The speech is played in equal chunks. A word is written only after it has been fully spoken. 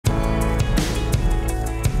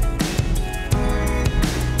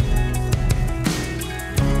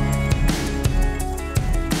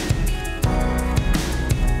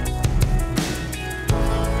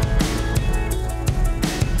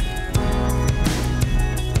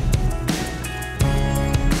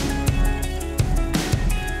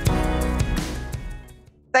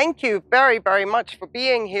thank you very, very much for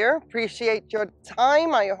being here. Appreciate your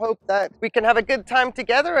time. I hope that we can have a good time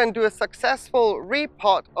together and do a successful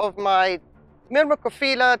repot of my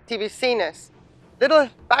Myrmecophila tibicinis. Little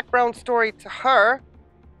background story to her.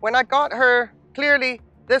 When I got her, clearly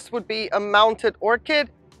this would be a mounted orchid.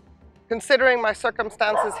 Considering my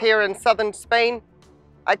circumstances here in southern Spain,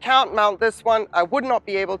 I can't mount this one. I would not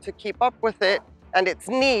be able to keep up with it and its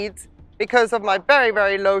needs because of my very,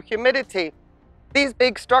 very low humidity. These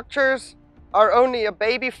big structures are only a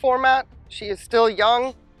baby format. She is still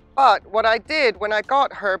young. But what I did when I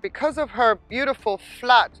got her, because of her beautiful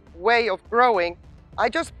flat way of growing, I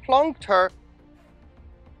just plonked her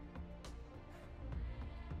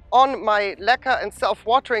on my Leca and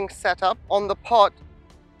self-watering setup on the pot,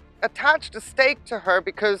 attached a stake to her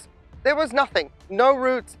because there was nothing, no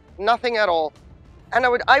roots, nothing at all. And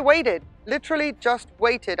I waited, literally just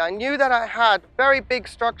waited. I knew that I had very big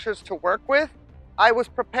structures to work with. I was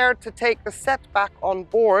prepared to take the setback on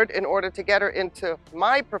board in order to get her into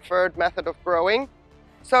my preferred method of growing.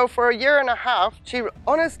 So for a year and a half, she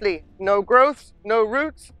honestly, no growths, no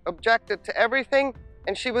roots, objected to everything,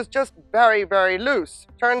 and she was just very, very loose.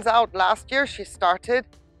 Turns out last year she started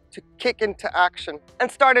to kick into action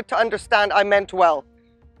and started to understand I meant well.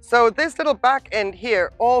 So this little back end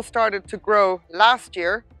here all started to grow last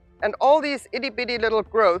year, and all these itty bitty little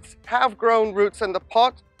growths have grown roots in the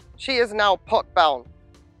pot. She is now pot bound.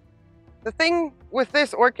 The thing with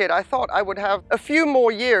this orchid, I thought I would have a few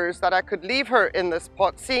more years that I could leave her in this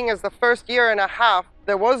pot, seeing as the first year and a half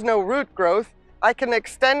there was no root growth. I can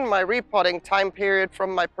extend my repotting time period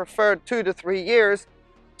from my preferred 2 to 3 years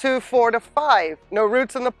to 4 to 5. No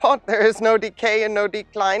roots in the pot, there is no decay and no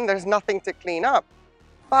decline, there's nothing to clean up.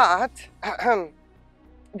 But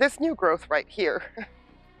this new growth right here,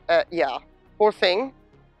 yeah, poor thing.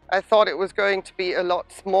 I thought it was going to be a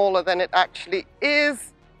lot smaller than it actually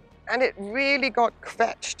is, and it really got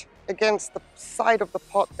kvetched against the side of the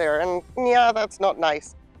pot there, and yeah, that's not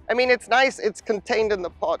nice. I mean, it's nice it's contained in the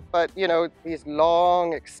pot, but you know, these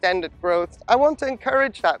long extended growths, I want to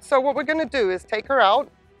encourage that. So what we're going to do is take her out,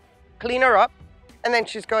 clean her up, and then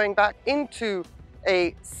she's going back into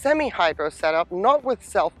a semi-hydro setup, not with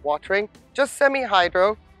self-watering, just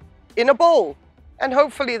semi-hydro in a bowl. And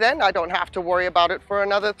hopefully then I don't have to worry about it for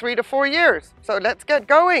another 3 to 4 years. So let's get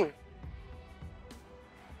going.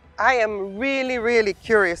 I am really, really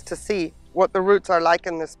curious to see what the roots are like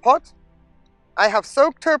in this pot. I have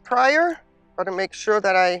soaked her prior, got to make sure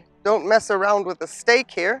that I don't mess around with the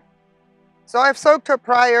stake here. So I've soaked her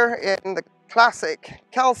prior in the classic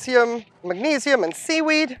calcium, magnesium, and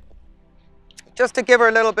seaweed, just to give her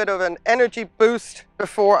a little bit of an energy boost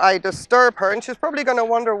before I disturb her. And she's probably going to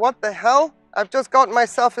wonder, what the hell? I've just gotten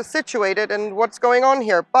myself situated and what's going on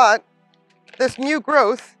here. But this new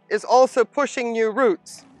growth is also pushing new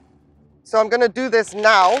roots. So I'm going to do this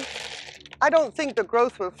now. I don't think the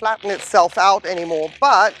growth will flatten itself out anymore,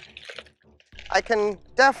 but I can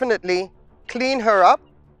definitely clean her up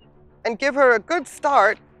and give her a good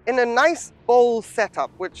start in a nice bowl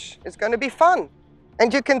setup, which is going to be fun.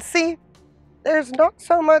 And you can see there's not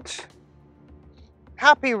so much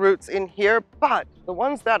happy roots in here, but the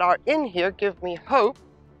ones that are in here give me hope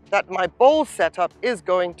that my bowl setup is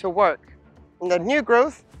going to work. And the new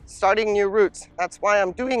growth, starting new roots. That's why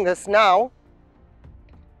I'm doing this now.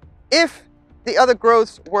 If the other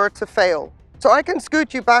growths were to fail. So I can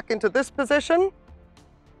scoot you back into this position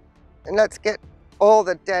and let's get all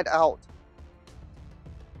the dead out.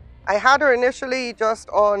 I had her initially just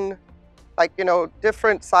on, like, you know,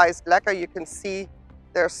 different sized Leca. You can see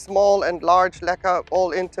there's small and large Leca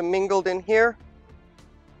all intermingled in here.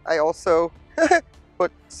 I also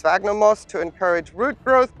put sphagnum moss to encourage root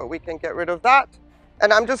growth, but we can get rid of that.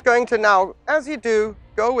 And I'm just going to now, as you do,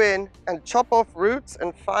 go in and chop off roots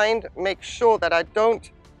and make sure that I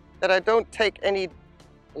don't take any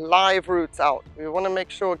live roots out. We want to make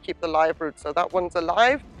sure keep the live roots. So that one's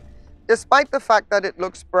alive, despite the fact that it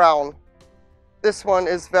looks brown. This one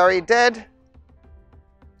is very dead,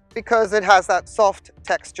 because it has that soft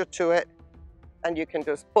texture to it, and you can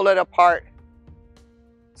just pull it apart.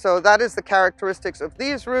 So that is the characteristics of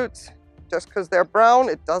these roots. Just because they're brown,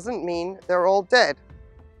 it doesn't mean they're all dead.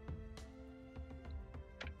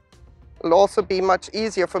 It'll also be much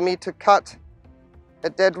easier for me to cut a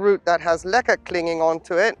dead root that has Leca clinging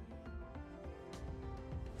onto it.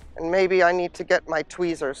 And maybe I need to get my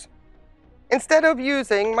tweezers instead of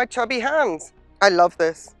using my chubby hands. I love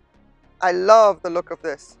this. I love the look of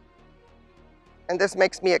this. And this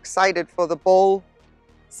makes me excited for the bowl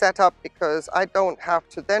setup because I don't have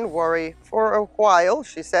to then worry for a while,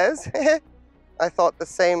 she says. I thought the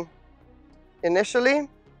same initially.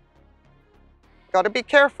 Got to be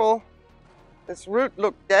careful. This root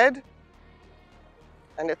looked dead,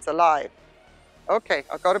 and it's alive. Okay,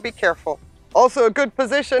 I've got to be careful. Also a good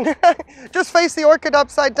position. Just face the orchid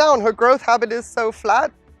upside down. Her growth habit is so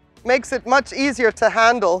flat, makes it much easier to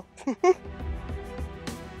handle.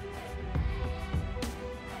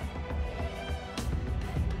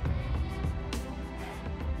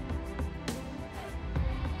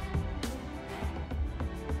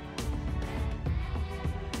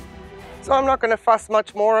 So I'm not going to fuss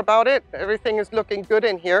much more about it. Everything is looking good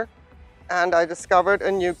in here. And I discovered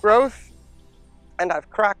a new growth, and I've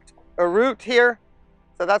cracked a root here.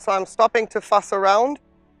 So that's why I'm stopping to fuss around.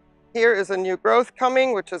 Here is a new growth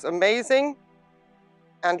coming, which is amazing.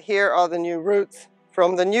 And here are the new roots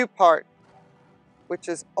from the new part, which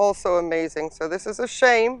is also amazing. So this is a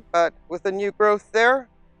shame, but with the new growth there,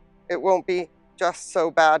 it won't be just so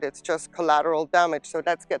bad. It's just collateral damage. So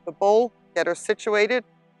let's get the bowl, get her situated,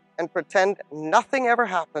 and pretend nothing ever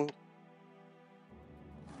happened.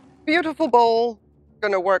 Beautiful bowl,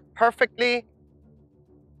 gonna work perfectly.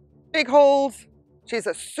 Big holes. She's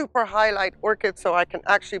a super highlight orchid, so I can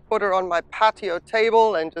actually put her on my patio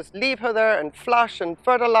table and just leave her there and flush and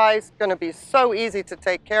fertilize. Gonna be so easy to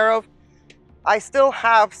take care of. I still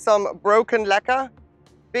have some broken Leca,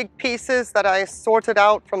 big pieces that I sorted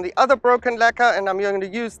out from the other broken Leca, and I'm going to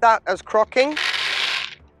use that as crocking.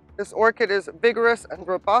 This orchid is vigorous and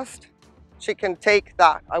robust. She can take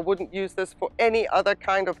that. I wouldn't use this for any other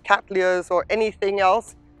kind of cattleyas or anything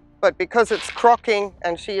else, but because it's crocking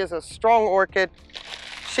and she is a strong orchid,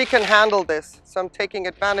 she can handle this. So I'm taking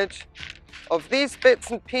advantage of these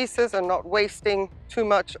bits and pieces and not wasting too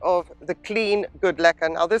much of the clean, good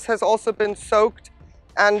Leca. Now this has also been soaked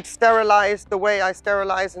and sterilized the way I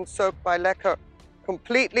sterilize and soak my Leca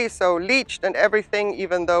completely, so leached and everything,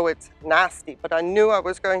 even though it's nasty. But I knew I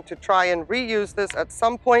was going to try and reuse this at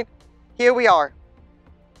some point. Here we are.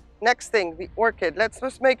 Next thing, the orchid. Let's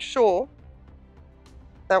just make sure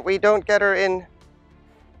that we don't get her in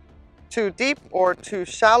too deep or too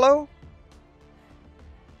shallow.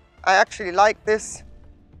 I actually like this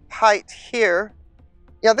height here.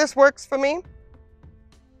 Yeah, this works for me.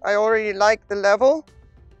 I already like the level.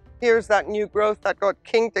 Here's that new growth that got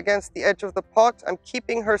kinked against the edge of the pot. I'm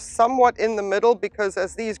keeping her somewhat in the middle because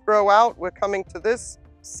as these grow out, we're coming to this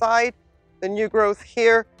side, the new growth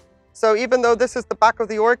here. So even though this is the back of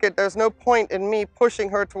the orchid, there's no point in me pushing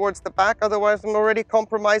her towards the back. Otherwise, I'm already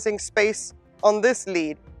compromising space on this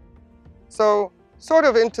lead. So sort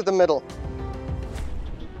of into the middle.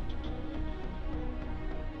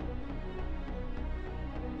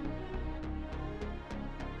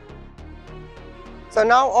 So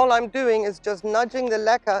now all I'm doing is just nudging the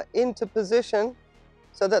Leca into position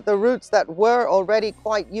so that the roots that were already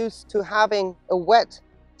quite used to having a wet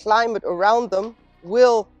climate around them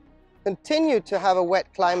will continue to have a wet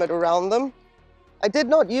climate around them. I did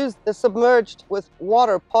not use the submerged with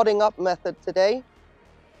water potting up method today,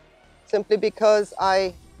 simply because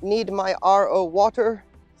I need my RO water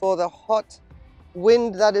for the hot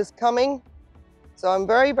wind that is coming. So I'm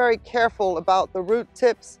very, very careful about the root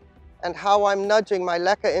tips and how I'm nudging my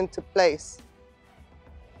Leca into place.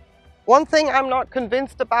 One thing I'm not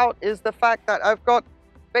convinced about is the fact that I've got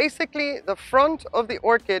basically the front of the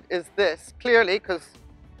orchid is this, clearly, because,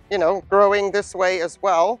 you know, growing this way as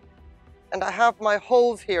well. And I have my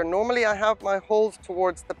holes here. Normally I have my holes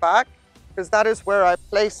towards the back because that is where I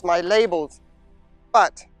place my labels.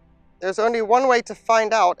 But there's only one way to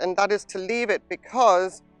find out, and that is to leave it,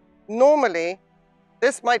 because normally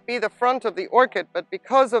this might be the front of the orchid, but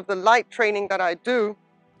because of the light training that I do,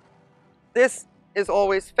 this is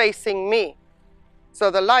always facing me. So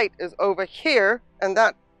the light is over here, and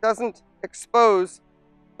that doesn't expose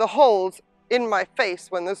the holes in my face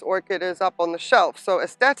when this orchid is up on the shelf. So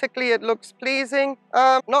aesthetically it looks pleasing.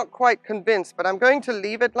 Not quite convinced, but I'm going to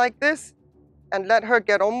leave it like this and let her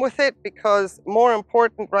get on with it, because more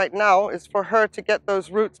important right now is for her to get those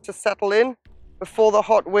roots to settle in before the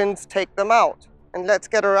hot winds take them out. And let's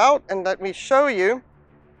get her out, and let me show you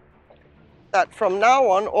that from now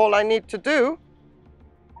on, all I need to do,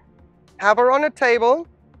 have her on a table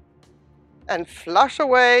and flush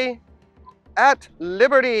away at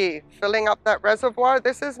liberty, filling up that reservoir.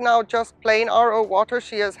 This is now just plain RO water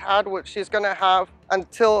she has had, which she's going to have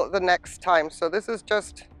until the next time. So this is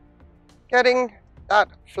just getting that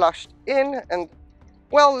flushed in. And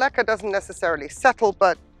well, Leca doesn't necessarily settle,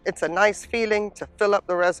 but it's a nice feeling to fill up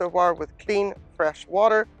the reservoir with clean, fresh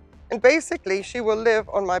water. And basically, she will live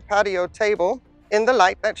on my patio table in the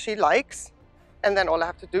light that she likes. And then all I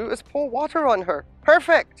have to do is pour water on her.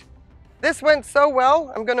 Perfect. This went so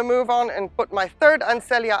well. I'm going to move on and put my third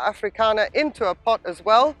Ansellia africana into a pot as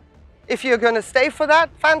well. If you're going to stay for that,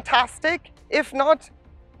 fantastic. If not,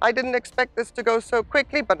 I didn't expect this to go so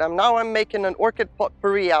quickly, but now I'm making an orchid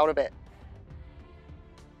potpourri out of it.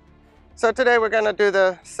 So today we're going to do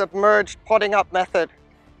the submerged potting up method.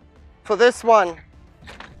 For this one,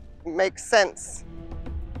 it makes sense.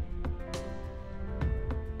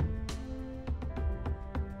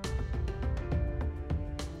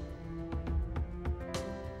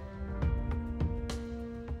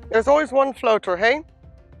 There's always one floater, hey?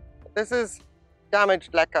 This is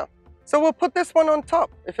damaged Leca. So we'll put this one on top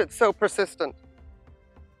if it's so persistent.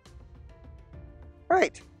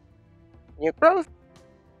 Right. New growth.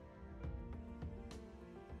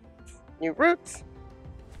 New roots.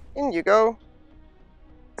 In you go.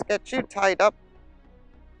 Let's get you tied up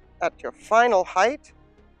at your final height.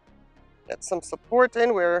 Get some support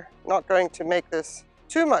in. We're not going to make this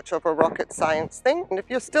too much of a rocket science thing. And if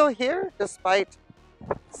you're still here, despite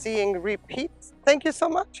seeing repeats, thank you so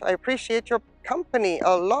much. I appreciate your company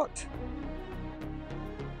a lot.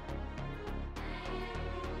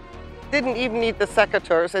 Didn't even need the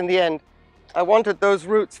secateurs in the end. I wanted those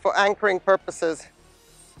roots for anchoring purposes.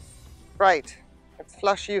 Right, let's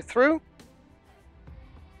flush you through.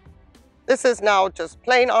 This is now just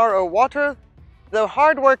plain RO water. The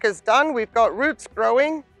hard work is done. We've got roots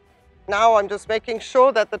growing. Now I'm just making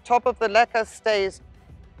sure that the top of the leca stays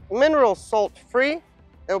mineral salt free.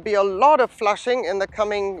 There'll be a lot of flushing in the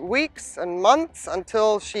coming weeks and months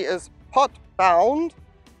until she is pot bound.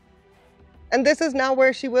 And this is now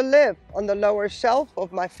where she will live, on the lower shelf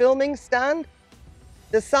of my filming stand.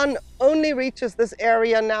 The sun only reaches this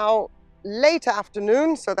area now late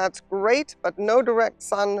afternoon, so that's great, but no direct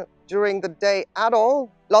sun during the day at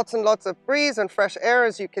all. Lots and lots of breeze and fresh air,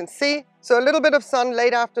 as you can see. So a little bit of sun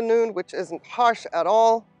late afternoon, which isn't harsh at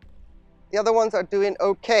all. The other ones are doing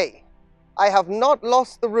okay. I have not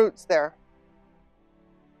lost the roots there.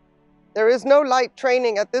 There is no light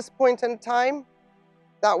training at this point in time.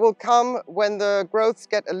 That will come when the growths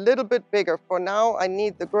get a little bit bigger. For now, I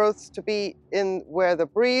need the growths to be in where the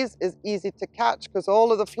breeze is easy to catch, because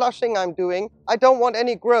all of the flushing I'm doing, I don't want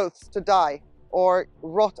any growths to die or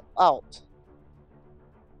rot out.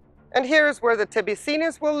 And here's where the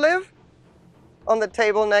tibicinis will live, on the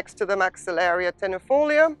table next to the Ansellia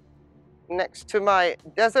tenuifolia, next to my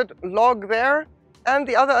desert log there, and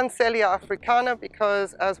the other Ansellia africana,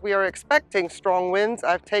 because as we are expecting strong winds,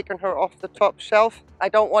 I've taken her off the top shelf. I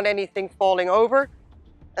don't want anything falling over,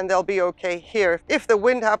 and they'll be okay here. If the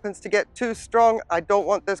wind happens to get too strong, I don't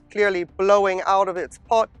want this clearly blowing out of its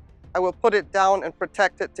pot. I will put it down and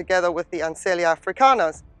protect it together with the Ansellia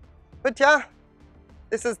africanas. But yeah,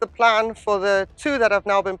 this is the plan for the two that have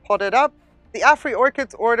now been potted up. The Afri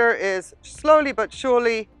orchids order is slowly but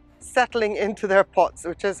surely settling into their pots,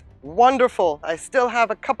 which is wonderful. I still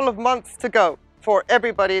have a couple of months to go for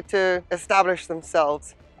everybody to establish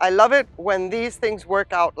themselves. I love it when these things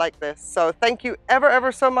work out like this. So thank you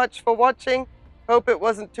ever so much for watching. Hope it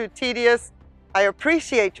wasn't too tedious. I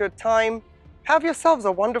appreciate your time. Have yourselves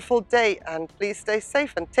a wonderful day, and please stay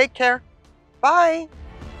safe and take care. Bye.